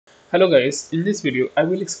Hello guys, in this video I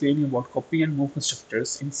will explain you about copy and move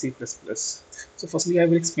constructors in C++. So firstly I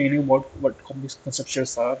will explain you about what copy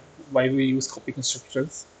constructors are, why we use copy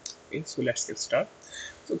constructors. Okay, so let's get started.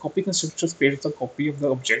 So copy constructors creates a copy of the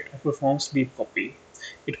object and performs deep copy.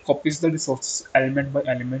 It copies the resources element by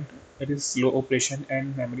element. It is slow operation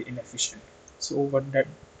and memory inefficient. So what that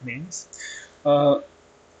means? Uh,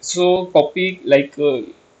 so copy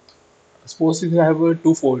suppose you have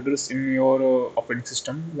two folders in your operating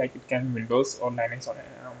system, like it can be Windows or Linux or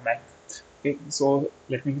Mac. Okay, so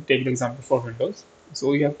let me take the example for Windows.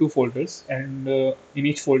 So you have two folders, and in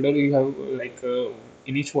each folder you have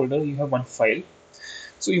in each folder you have one file.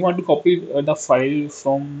 So you want to copy the file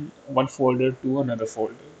from one folder to another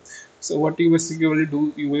folder. So what you basically will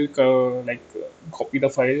do, you will copy the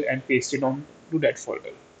file and paste it on to that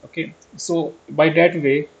folder. Okay, so by that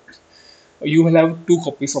way you will have two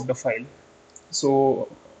copies of the file, so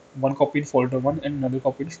one copy in folder 1 and another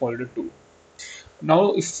copy in folder 2.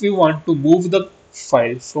 Now if we want to move the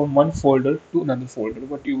file from one folder to another folder,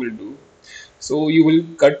 what you will do? So you will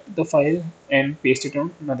cut the file and paste it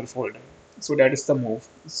on another folder. So that is the move.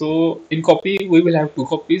 So in copy we will have two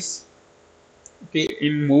copies. Okay,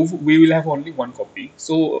 in move we will have only one copy.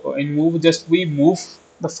 So in move just we move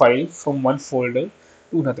the file from one folder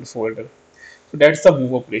to another folder. So that's the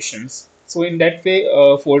move operations. So in that way,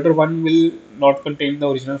 folder 1 will not contain the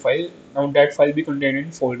original file. Now that file will be contained in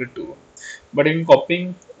folder 2. But in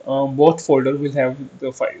copying, both folder will have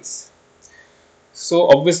the files. So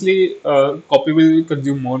obviously, copy will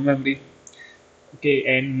consume more memory.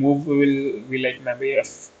 Okay, and move will be like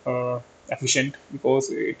efficient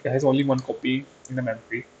because it has only one copy in the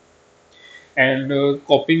memory. And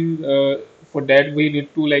copying for that we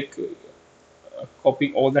need to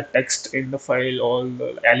copy all the text in the file, all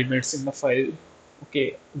the elements in the file.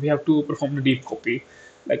 Okay, we have to perform the deep copy,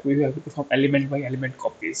 like we have to perform element by element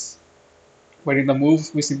copies. But in the move,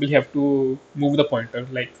 we simply have to move the pointer,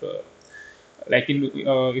 like in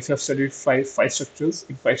if you have studied five structures.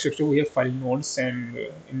 In five structure, we have five nodes, and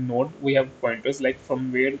in node we have pointers, like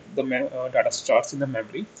from where the data starts in the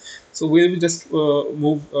memory. So we will just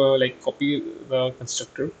move copy the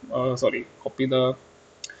constructor. Sorry, copy the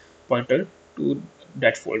pointer to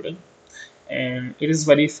that folder, and it is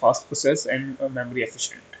very fast process and memory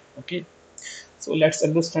efficient. Okay, so let's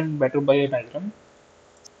understand better by a diagram.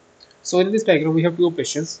 So in this diagram we have two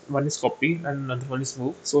operations, one is copy and another one is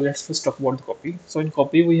move. So let's first talk about the copy. So in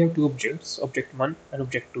copy we have two objects, object 1 and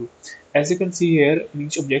object 2. As you can see here, in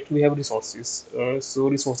each object we have resources. So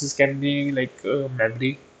resources can be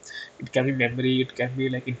memory, it can be memory, it can be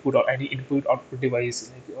like input or any input output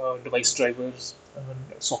device, device drivers,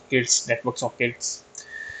 sockets, network sockets,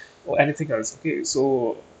 or anything else. Okay,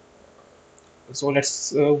 so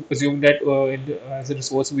let's assume that as a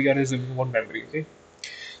resource we are assuming one memory. Okay,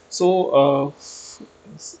 so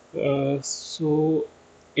so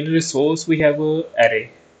in resource we have a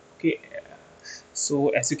array. Okay, so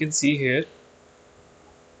as you can see here,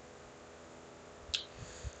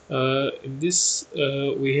 in this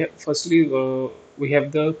we have firstly we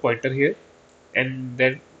have the pointer here, and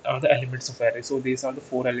then are the elements of array. So these are the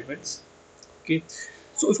four elements. Okay,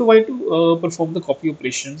 so if we want to perform the copy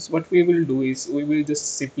operations, what we will do is we will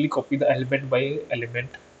just simply copy the element by element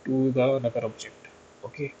to the another object.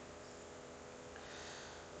 Okay,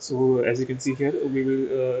 so as you can see here, we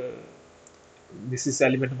will this is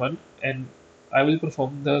element 1, and I will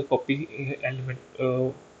perform the copy element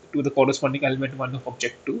to the corresponding element 1 of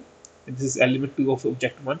object 2, and this is element 2 of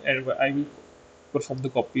object 1, and I will perform the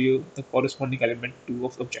copy of the corresponding element 2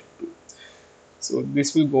 of object 2. So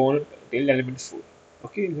this will go on till element 4.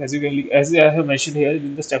 Okay, as I have mentioned here,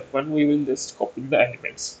 in the step 1 we will just copy the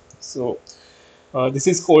elements. So this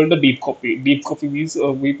is called the deep copy. Deep copy means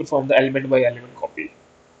we perform the element by element copy.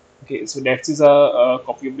 Okay, so that is a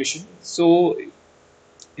copy operation. So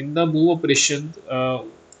in the move operation,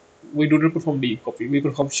 we do not perform deep copy, we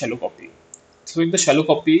perform shallow copy. So in the shallow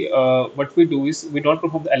copy, what we do is we don't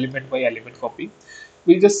perform the element by element copy.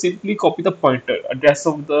 We just simply copy the pointer address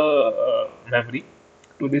of the memory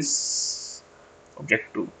to this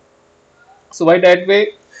object 2. So by that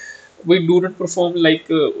way, we do not perform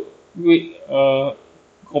we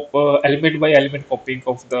element by element copying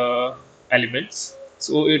of the elements.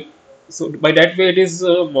 So by that way it is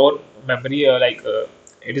more memory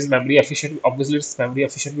it is memory efficient. Obviously, it's memory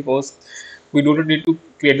efficient because we do not need to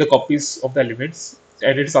create the copies of the elements,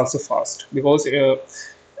 and it is also fast because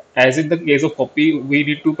as in the case of copy, we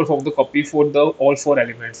need to perform the copy for the all four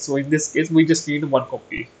elements. So in this case, we just need one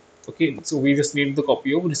copy. Okay, so we just need the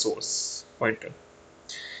copy of resource pointer.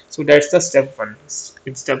 So that's the step one.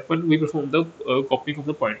 In step one, we perform the copying of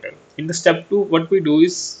the pointer. In the step two, what we do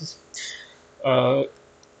is uh,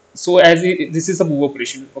 so this is a move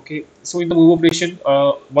operation. Okay, so in the move operation,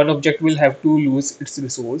 one object will have to lose its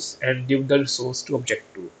resource and give the resource to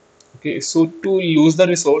object two. Okay, so to lose the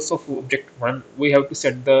resource of object one, we have to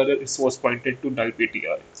set the resource pointer to null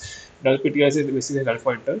ptr. Null ptr is basically a null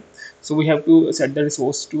pointer. So we have to set the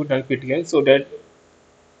resource to null ptr so that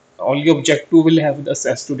only object 2 will have the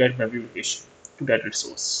access to that memory location, to that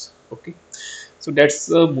resource. Okay, so that's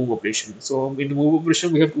the move operation. So in the move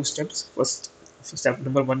operation, we have two steps. First, step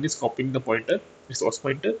number one is copying the pointer, resource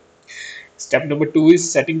pointer. Step number two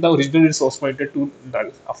is setting the original resource pointer to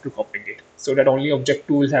null after copying it, so that only object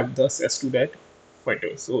 2 will have the access to that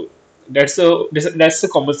pointer. So that's a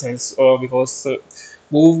common sense because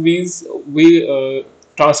move means we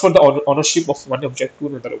transfer the ownership of one object to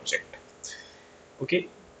another object. Okay,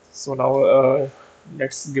 so now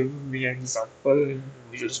let's give me an example in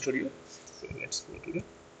Visual Studio. So let's go to the.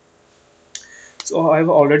 So I've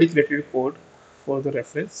already created a code for the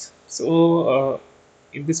reference. So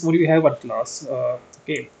in this mode, you have one class.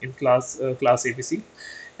 Okay, in class ABC,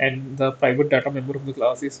 and the private data member of the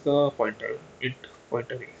class is the pointer int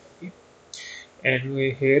pointer A. Okay, and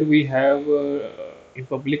here we have in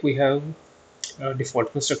public we have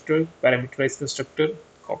default constructor, parameterized constructor,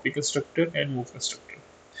 copy constructor, and move constructor,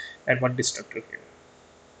 and one destructor here.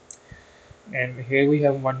 And here we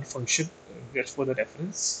have one function just for the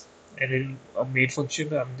reference, and in a main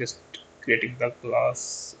function I'm just creating the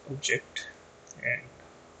class object and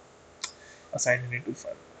assigning it to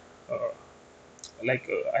fun. Uh,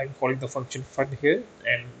 I'm calling the function fun here,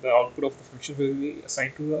 and the output of the function will be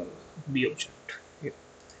assigned to the B object here.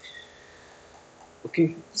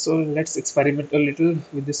 Okay, so let's experiment a little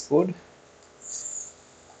with this code.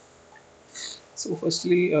 So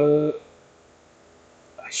firstly, I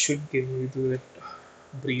should give you the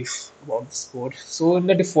brief about this code. So in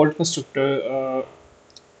the default constructor,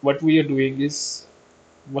 what we are doing is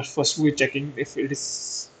first we're checking if it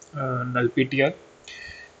is null ptr.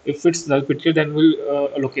 If it's null ptr, then we'll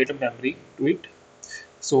allocate a memory to it.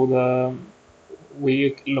 So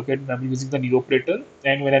we allocate memory using the new operator,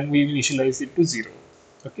 and then we initialize it to 0.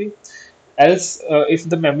 Okay. Else, if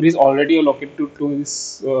the memory is already allocated to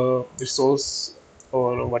this resource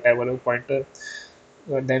or whatever pointer,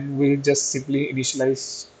 then we just simply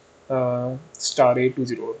initialize star a to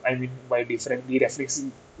 0. I mean, by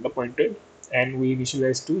dereferencing the pointer, and we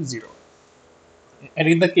initialize to 0. And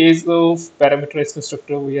in the case of parameterized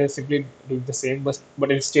constructor, we are simply doing the same,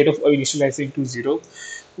 but instead of initializing to 0,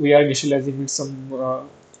 we are initializing with some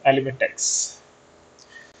element x.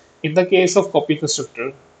 In the case of copy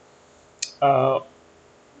constructor, uh,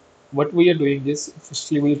 what we are doing is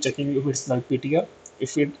firstly we are checking if it's null ptr.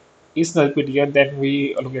 If it is null ptr, then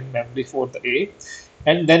we allocate memory for the a,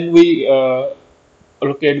 and then we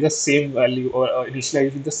allocate the same value or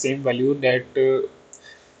initialize with the same value that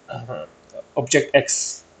object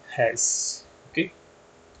x has. Okay,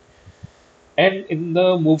 and in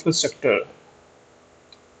the move constructor,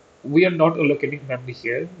 we are not allocating memory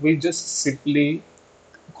here. We just simply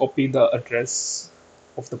copy the address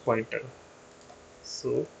of the pointer.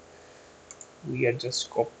 So we are just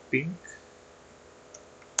copying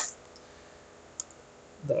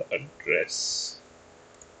the address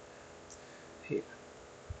here.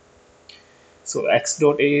 So x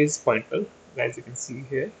dot a is pointer, as you can see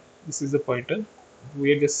here. This is the pointer.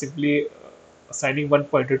 We are just simply assigning one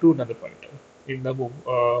pointer to another pointer in the move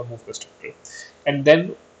constructor, and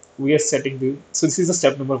then we are setting the. So this is the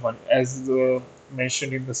step number one, as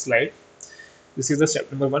mentioned in the slide. This is the step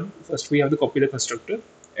number one. First, we have to copy the constructor,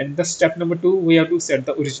 and the step number two, we have to set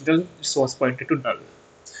the original source pointer to null.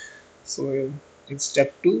 So in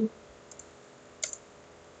step two,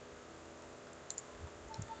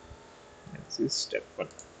 this is step one.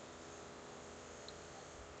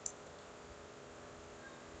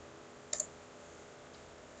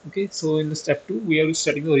 Okay, so in the step two, we are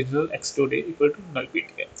setting the original x dot a equal to null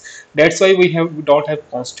ptr. That's why we don't have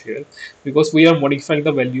const here, because we are modifying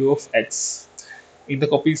the value of x. In the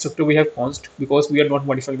copy constructor, we have const because we are not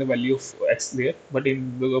modifying the value of x there, but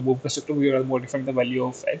in the move constructor, we are modifying the value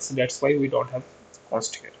of x. That's why we don't have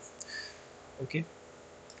const here. Okay.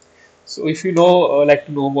 So if you like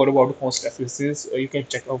to know more about const references, you can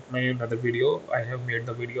check out my another video. I have made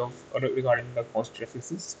the video regarding the const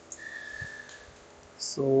references.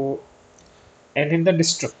 So, and in the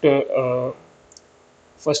destructor,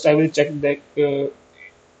 first I will check that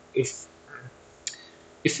if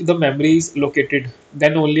if the memory is located,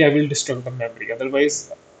 then only I will destruct the memory.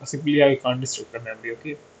 Otherwise, simply I can't destruct the memory.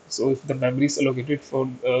 Okay. So if the memory is allocated for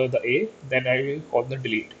the A, then I will call the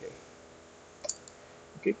delete here.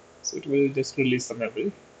 So it will just release the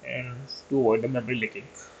memory and to avoid the memory leaking.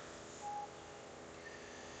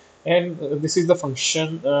 And this is the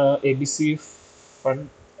function ABC fun.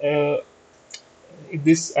 Uh, in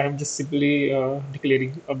this, I am just simply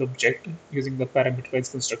declaring an object using the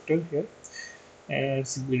parameterized constructor here and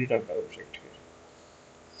simply return the object here.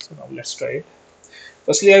 So now let's try it.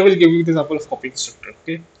 Firstly, I will give you the example of copy constructor.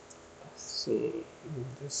 Okay. So do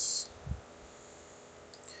this.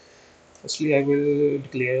 Firstly, I will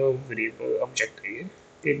declare a variable object A,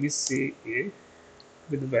 ABC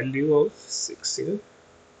with the value of 6 here.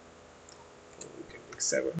 So we can take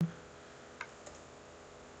 7.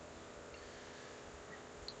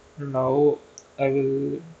 Now I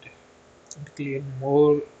will declare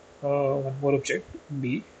one more object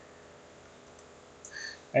B,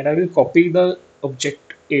 and I will copy the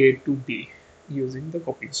object A to B using the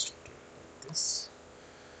copy constructor. Like this.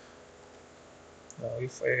 Now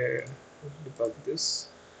if I debug this,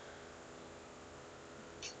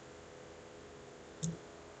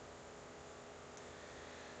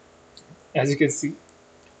 as you can see,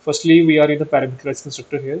 firstly we are in the parameterized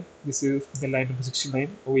constructor here. This is the line number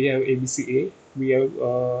 69. We have ABCA. We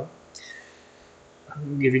have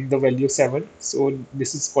giving the value 7. So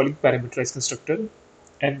this is calling parameterized constructor.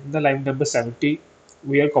 And the line number 70,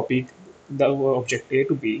 we are copying the object A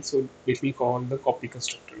to B. So it will call the copy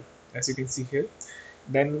constructor, as you can see here.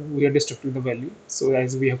 Then we are destructing the value. So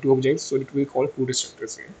as we have two objects, so it will call two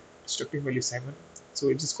destructors here. Destructing value 7. So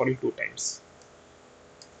it is calling two times.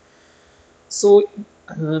 So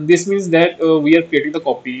this means that we are creating the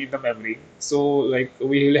copy in the memory. So like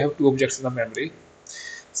we will have two objects in the memory.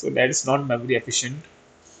 So that is not memory efficient.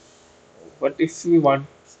 But if we want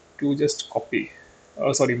to just copy,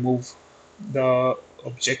 sorry, move the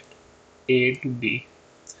object A to B,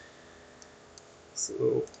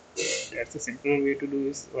 so that's a simpler way to do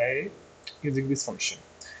is by using this function.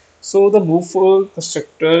 So the move for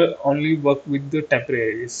constructor only work with the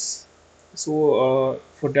temporaries. So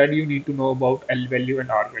for that you need to know about L value and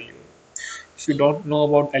R value. If you don't know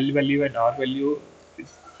about L value and R value, it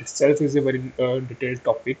itself is a very detailed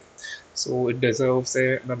topic. So it deserves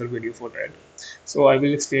another video for that. So I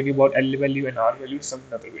will explain you about L value and R value in some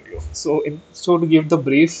another video. So to give the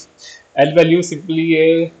brief, L value is simply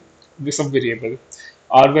a some variable.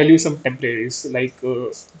 R value is some temporaries like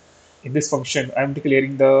in this function I'm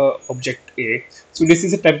declaring the object A. So this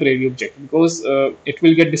is a temporary object because it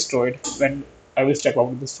will get destroyed when I will step out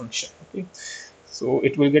of this function. Okay, so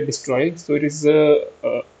it will get destroyed. So it is a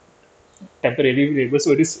temporary variable.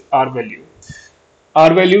 So it is R value.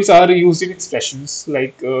 R values are used in expressions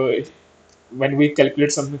like when we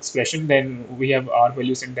calculate some expression, then we have R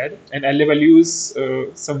values in that, and L values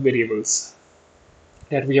some variables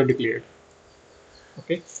that we have declared.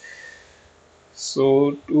 Okay,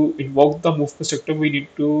 so to invoke the move constructor, we need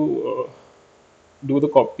to do the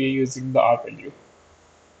copy using the R value.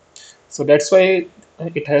 So that's why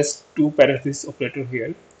it has two parenthesis operator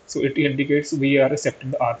here. So it indicates we are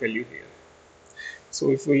accepting the R value here. So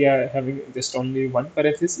if we are having just only one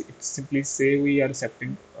parenthesis, it simply say we are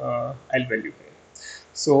accepting L value here.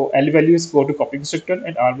 So L values go to copy constructor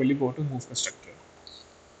and R value go to move constructor.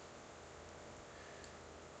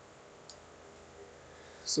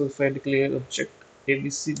 So if I declare object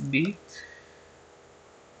ABCB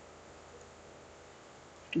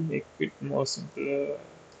to make it more simpler,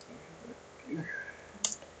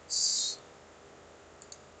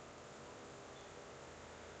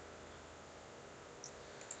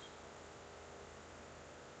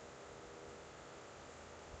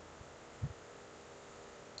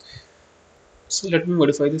 so let me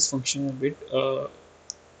modify this function a bit.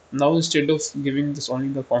 Now instead of giving this only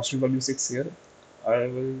the constant value 6 here, I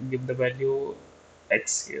will give the value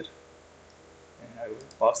x here, and I will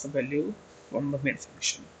pass the value from the main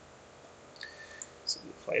function. So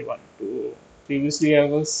if I want to, previously I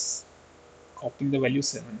was copying the value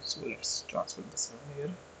 7, so let's transfer the 7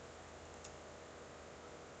 here.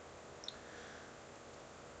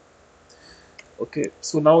 Okay,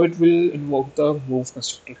 so now it will invoke the move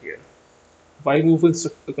constructor here. Why move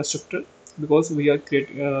constructor? Because we are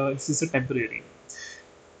creating, this is a temporary.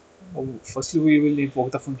 Firstly, we will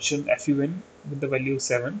invoke the function fun with the value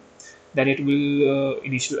 7. Then it will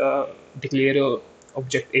declare a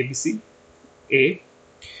object abc a,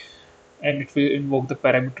 and it will invoke the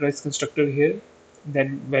parameterized constructor here.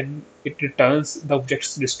 Then when it returns, the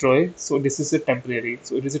objects destroy. So this is a temporary.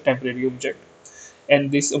 So it is a temporary object, and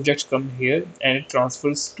this object come here and it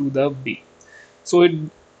transfers to the B. So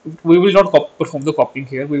we will not perform the copying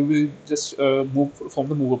here. We will just move perform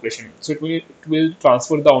the move operation. So it will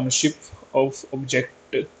transfer the ownership of object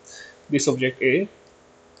this object A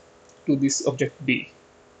to this object B.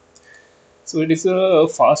 So it is a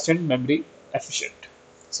fast and memory efficient.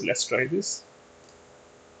 So let's try this.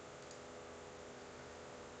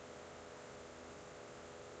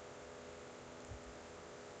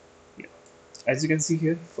 Yeah. As you can see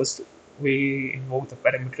here, first we invoke the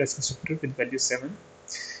parameterized constructor with value 7,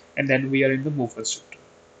 and then we are in the move constructor,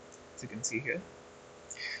 as you can see here,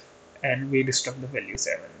 and we destruct the value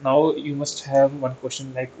 7. Now you must have one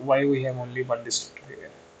question like why we have only one destructor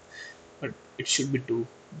here, but it should be two.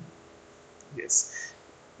 Yes,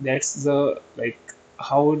 that's the like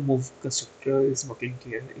how move constructor is working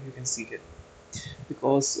here. You can see here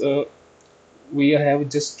because we have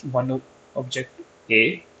just one object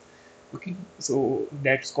A. Okay, so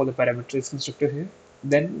that's called the parameterized constructor here.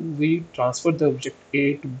 Then we transfer the object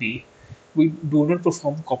A to B. We do not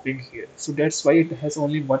perform copying here. So that's why it has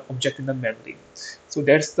only one object in the memory. So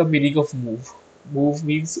that's the meaning of move. Move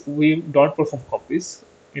means we don't perform copies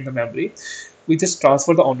in the memory. We just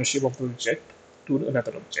transfer the ownership of the object to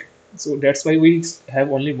another object. So that's why we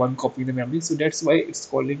have only one copy in the memory. So that's why it's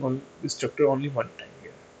calling on the structure only one time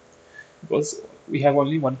here because we have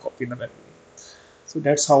only one copy in the memory. So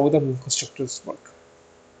that's how the move constructors work.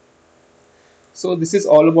 So this is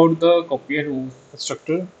all about the copy and move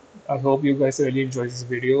constructor. I hope you guys really enjoy this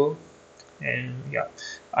video, and yeah,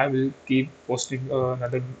 I will keep posting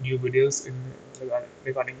another new videos in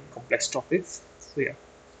regarding complex topics. So yeah,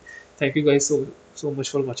 thank you guys so much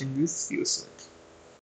for watching this. See you soon.